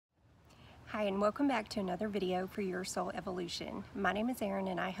Hi, and welcome back to another video for Your Soul Evolution. My name is Erin,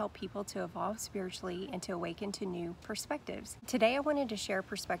 and I help people to evolve spiritually and to awaken to new perspectives. Today I wanted to share a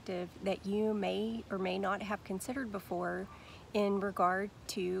perspective that you may or may not have considered before in regard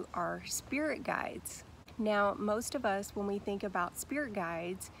to our spirit guides. Now, most of us, when we think about spirit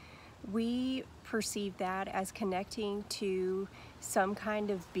guides, we perceive that as connecting to some kind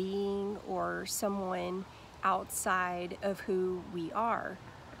of being or someone outside of who we are,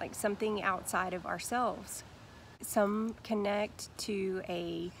 like something outside of ourselves. Some connect to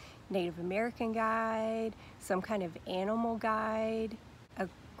a Native American guide, some kind of animal guide, a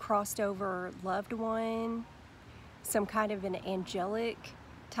crossed over loved one, some kind of an angelic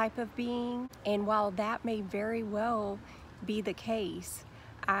type of being. And while that may very well be the case,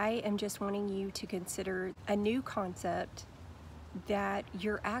 I am just wanting you to consider a new concept that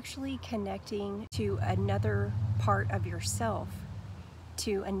you're actually connecting to another part of yourself,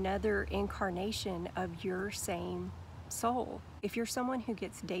 to another incarnation of your same soul. If you're someone who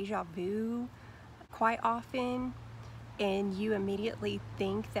gets deja vu quite often and you immediately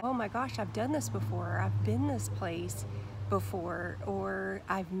think that, oh my gosh, I've done this before, I've been this place before, or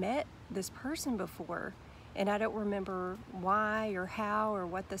I've met this person before, and I don't remember why or how or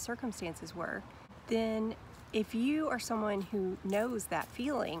what the circumstances were, then if you are someone who knows that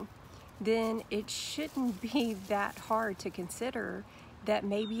feeling, then it shouldn't be that hard to consider that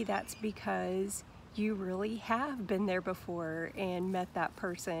maybe that's because you really have been there before and met that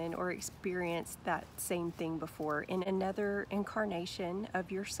person or experienced that same thing before in another incarnation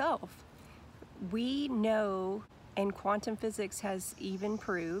of yourself. We know, and quantum physics has even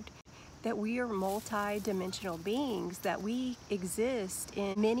proved, that we are multi-dimensional beings, that we exist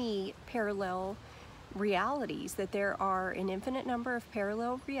in many parallel realities, that there are an infinite number of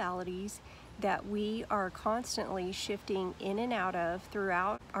parallel realities that we are constantly shifting in and out of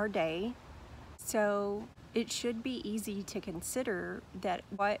throughout our day. So it should be easy to consider that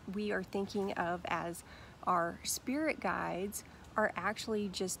what we are thinking of as our spirit guides are actually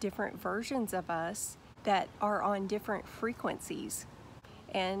just different versions of us that are on different frequencies.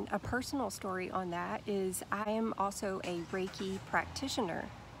 And a personal story on that is I am also a Reiki practitioner.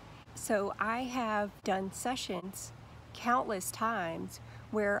 So I have done sessions countless times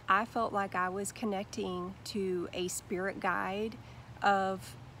where I felt like I was connecting to a spirit guide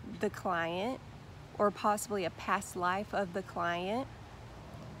of the client or possibly a past life of the client.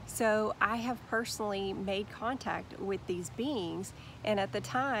 So I have personally made contact with these beings, and at the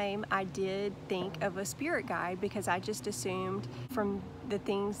time I did think of a spirit guide because I just assumed from the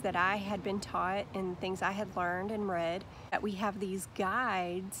things that I had been taught and things I had learned and read that we have these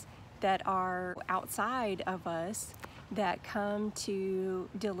guides that are outside of us that come to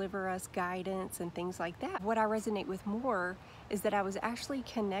deliver us guidance and things like that. What I resonate with more is that I was actually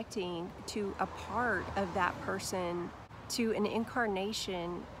connecting to a part of that person, to an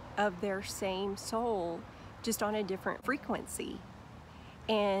incarnation of their same soul, just on a different frequency.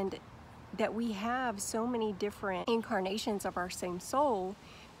 And that we have so many different incarnations of our same soul,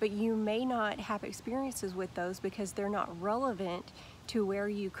 but you may not have experiences with those because they're not relevant to where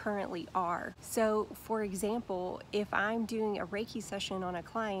you currently are. So for example, if I'm doing a Reiki session on a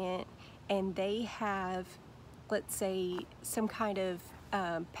client and they have, let's say, some kind of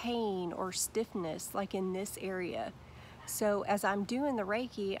pain or stiffness like in this area, so as I'm doing the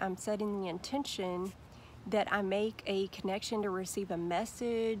Reiki, I'm setting the intention that I make a connection to receive a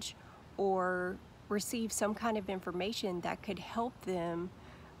message or receive some kind of information that could help them,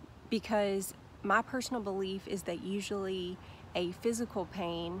 because my personal belief is that usually a physical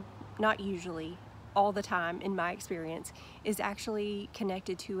pain, not usually, all the time in my experience, is actually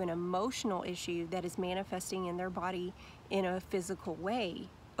connected to an emotional issue that is manifesting in their body in a physical way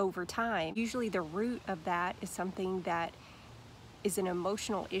over time. Usually the root of that is something that is an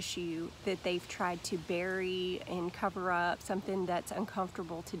emotional issue that they've tried to bury and cover up, something that's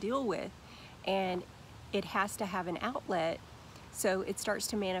uncomfortable to deal with, and it has to have an outlet. So it starts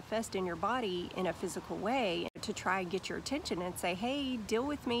to manifest in your body in a physical way to try and get your attention and say, hey, deal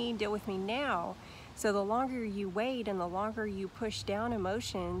with me now. So the longer you wait and the longer you push down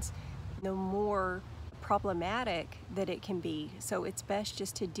emotions, the more problematic that it can be. So it's best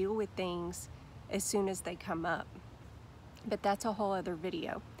just to deal with things as soon as they come up. But that's a whole other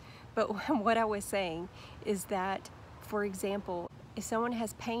video. But what I was saying is that, for example, if someone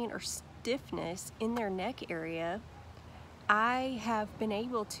has pain or stiffness in their neck area, I have been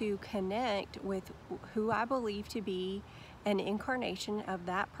able to connect with who I believe to be an incarnation of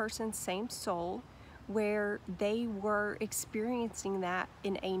that person's same soul, where they were experiencing that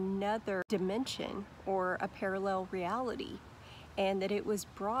in another dimension or a parallel reality. and that it was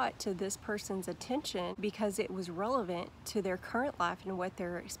brought to this person's attention because it was relevant to their current life and what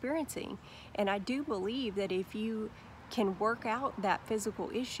they're experiencing. And I do believe that if you can work out that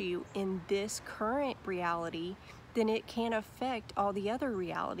physical issue in this current reality, then it can affect all the other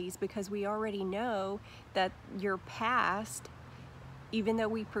realities, because we already know that your past, even though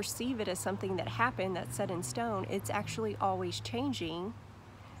we perceive it as something that happened, that's set in stone, it's actually always changing,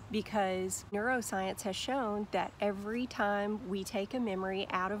 because neuroscience has shown that every time we take a memory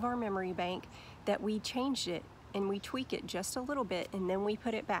out of our memory bank, that we change it and we tweak it just a little bit and then we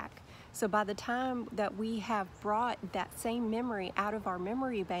put it back. So by the time that we have brought that same memory out of our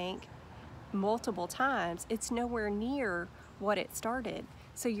memory bank multiple times, it's nowhere near what it started.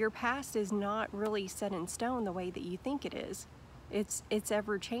 So your past is not really set in stone the way that you think it is. It's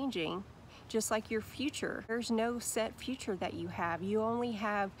ever changing, just like your future. There's no set future that you have. You only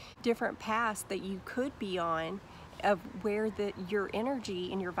have different paths that you could be on of where your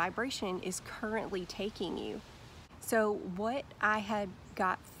energy and your vibration is currently taking you. So what I had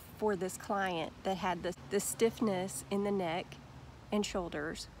got for this client that had the stiffness in the neck and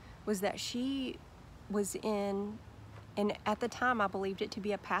shoulders was that she was in, and at the time I believed it to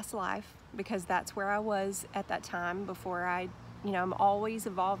be a past life, because that's where I was at that time before I'm always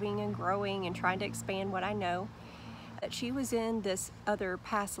evolving and growing and trying to expand what I know. That she was in this other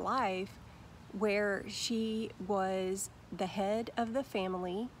past life where she was the head of the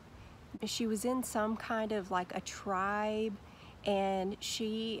family. She was in some kind of like a tribe, and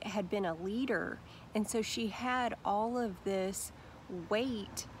she had been a leader. And so she had all of this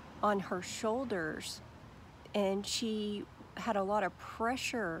weight on her shoulders, and she had a lot of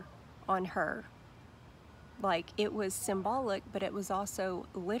pressure on her. Like, it was symbolic, but it was also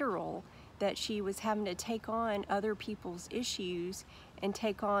literal, that she was having to take on other people's issues and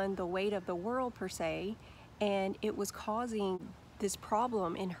take on the weight of the world per se, and it was causing this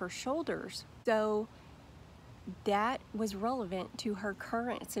problem in her shoulders. So that was relevant to her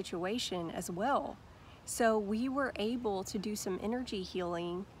current situation as well. So we were able to do some energy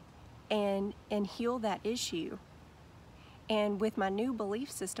healing and heal that issue. And with my new belief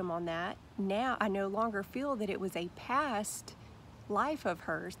system on that, now I no longer feel that it was a past life of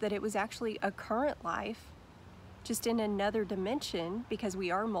hers, that it was actually a current life, just in another dimension, because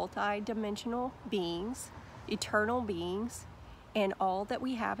we are multi-dimensional beings, eternal beings, and all that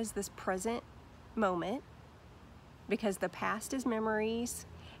we have is this present moment, because the past is memories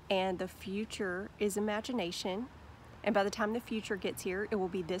and the future is imagination. And by the time the future gets here, it will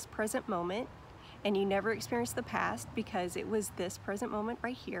be this present moment, and you never experience the past because it was this present moment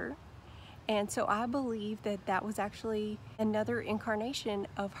right here. And so I believe that that was actually another incarnation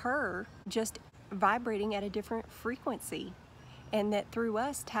of her just vibrating at a different frequency, and that through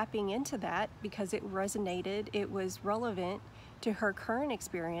us tapping into that, because it resonated, it was relevant to her current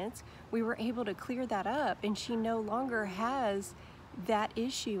experience, we were able to clear that up, and she no longer has that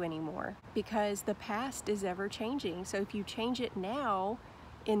issue anymore, because the past is ever changing. So if you change it now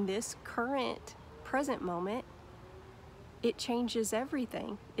in this current present moment, it changes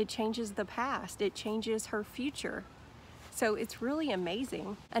everything. It changes the past, it changes her future. So it's really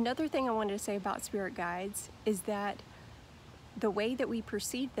amazing. Another thing I wanted to say about spirit guides is that the way that we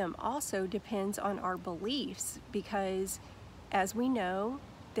perceive them also depends on our beliefs, because as we know,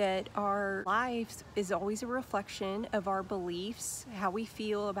 that our life is always a reflection of our beliefs, how we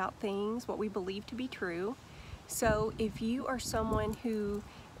feel about things, what we believe to be true. So if you are someone who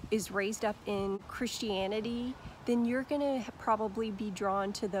is raised up in Christianity, then you're going to probably be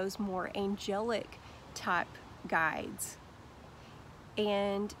drawn to those more angelic type guides.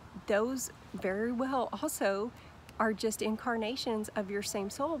 And those very well also are just incarnations of your same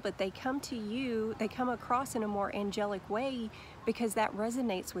soul, but they come to you, they come across in a more angelic way because that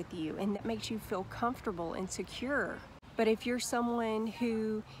resonates with you and that makes you feel comfortable and secure. But if you're someone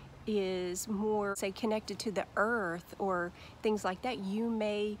who is more, say, connected to the earth or things like that, you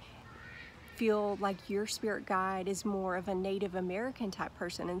may feel like your spirit guide is more of a Native American type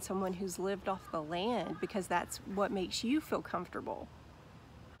person and someone who's lived off the land, because that's what makes you feel comfortable.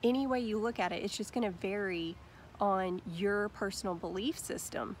 Any way you look at it, it's just going to vary on your personal belief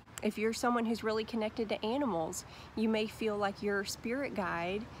system. If you're someone who's really connected to animals, you may feel like your spirit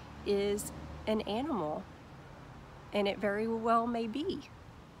guide is an animal, and it very well may be.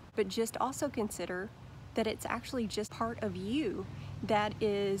 But just also consider that it's actually just part of you that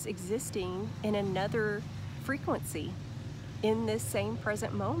is existing in another frequency in this same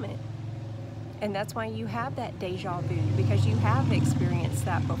present moment. And that's why you have that deja vu, because you have experienced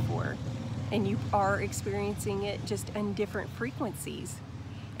that before and you are experiencing it just in different frequencies.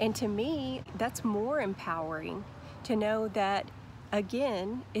 And to me, that's more empowering to know that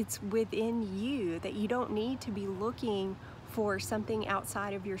again, it's within you, that you don't need to be looking for something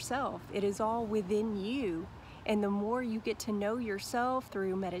outside of yourself. It is all within you. And the more you get to know yourself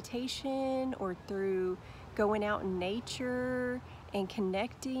through meditation or through going out in nature and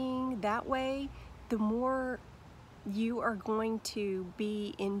connecting that way, the more you are going to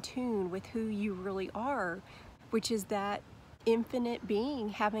be in tune with who you really are, which is that infinite being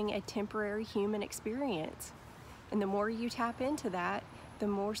having a temporary human experience. And the more you tap into that, the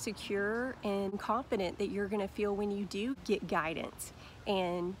more secure and confident that you're going to feel when you do get guidance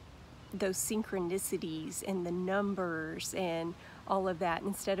and those synchronicities and the numbers and all of that,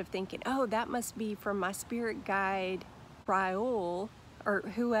 instead of thinking, oh, that must be from my spirit guide, Raul, or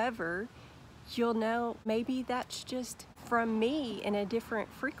whoever. You'll know maybe that's just from me in a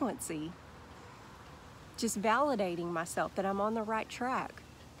different frequency. Just validating myself that I'm on the right track,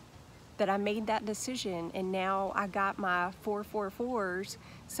 that I made that decision and now I got my 444s,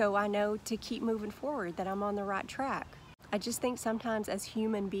 so I know to keep moving forward, that I'm on the right track. I just think sometimes as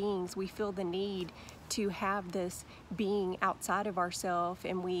human beings we feel the need to have this being outside of ourselves,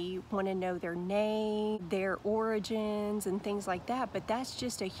 and we want to know their name, their origins and things like that, but that's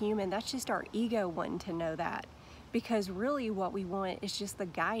just a human, that's just our ego wanting to know that. Because really what we want is just the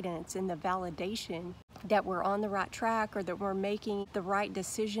guidance and the validation that we're on the right track, or that we're making the right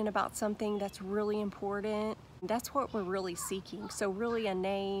decision about something that's really important. That's what we're really seeking. So really a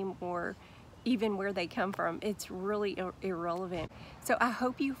name or even where they come from, it's really irrelevant. So I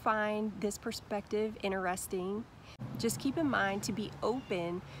hope you find this perspective interesting. Just keep in mind to be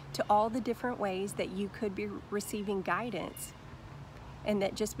open to all the different ways that you could be receiving guidance, and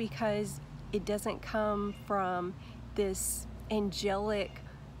that just because it doesn't come from this angelic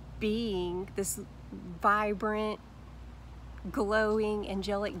being, this vibrant, glowing,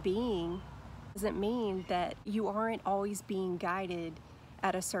 angelic being, doesn't mean that you aren't always being guided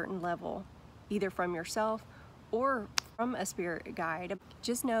at a certain level, either from yourself or from a spirit guide.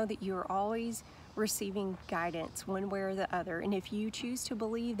 Just know that you're always receiving guidance one way or the other. And if you choose to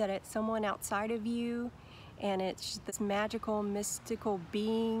believe that it's someone outside of you, and it's this magical, mystical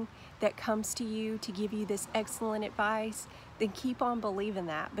being that comes to you to give you this excellent advice, then keep on believing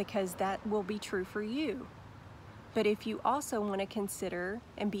that, because that will be true for you. But if you also want to consider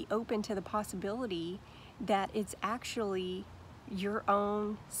and be open to the possibility that it's actually your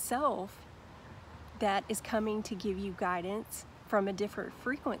own self that is coming to give you guidance from a different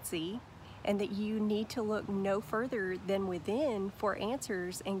frequency, and that you need to look no further than within for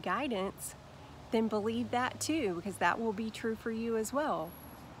answers and guidance, then believe that too, because that will be true for you as well.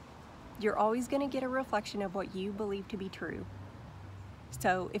 You're always going to get a reflection of what you believe to be true.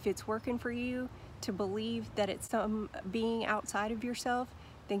 So if it's working for you to believe that it's some being outside of yourself,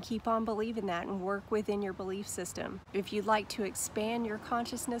 then keep on believing that and work within your belief system. If you'd like to expand your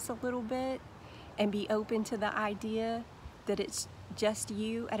consciousness a little bit and be open to the idea that it's just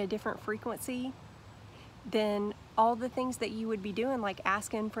you at a different frequency, then all the things that you would be doing, like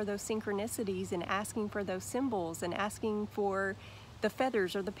asking for those synchronicities and asking for those symbols and asking for the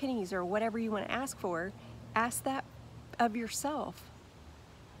feathers or the pennies or whatever you want to ask for, ask that of yourself.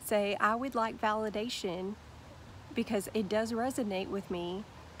 Say, I would like validation, because it does resonate with me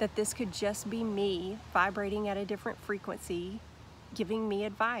that this could just be me vibrating at a different frequency, giving me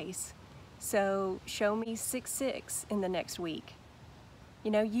advice. So show me 6-6 in the next week. You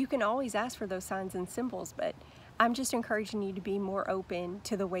know, you can always ask for those signs and symbols, but I'm just encouraging you to be more open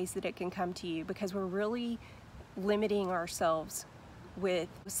to the ways that it can come to you, because we're really limiting ourselves with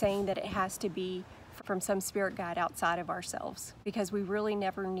saying that it has to be from some spirit guide outside of ourselves, because we really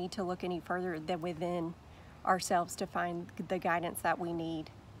never need to look any further than within ourselves to find the guidance that we need.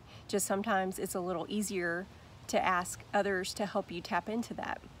 Just sometimes it's a little easier to ask others to help you tap into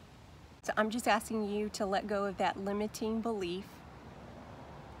that. So I'm just asking you to let go of that limiting belief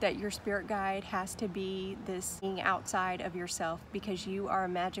that your spirit guide has to be this being outside of yourself, because you are a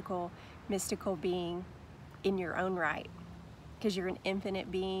magical, mystical being in your own right. Because you're an infinite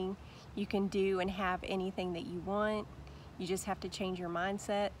being. You can do and have anything that you want. You just have to change your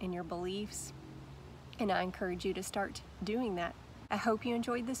mindset and your beliefs. And I encourage you to start doing that. I hope you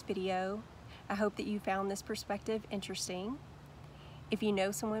enjoyed this video. I hope that you found this perspective interesting. If you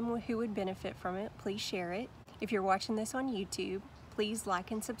know someone who would benefit from it, please share it. If you're watching this on YouTube, please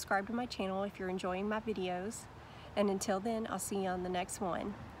like and subscribe to my channel if you're enjoying my videos. And until then, I'll see you on the next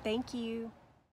one. Thank you.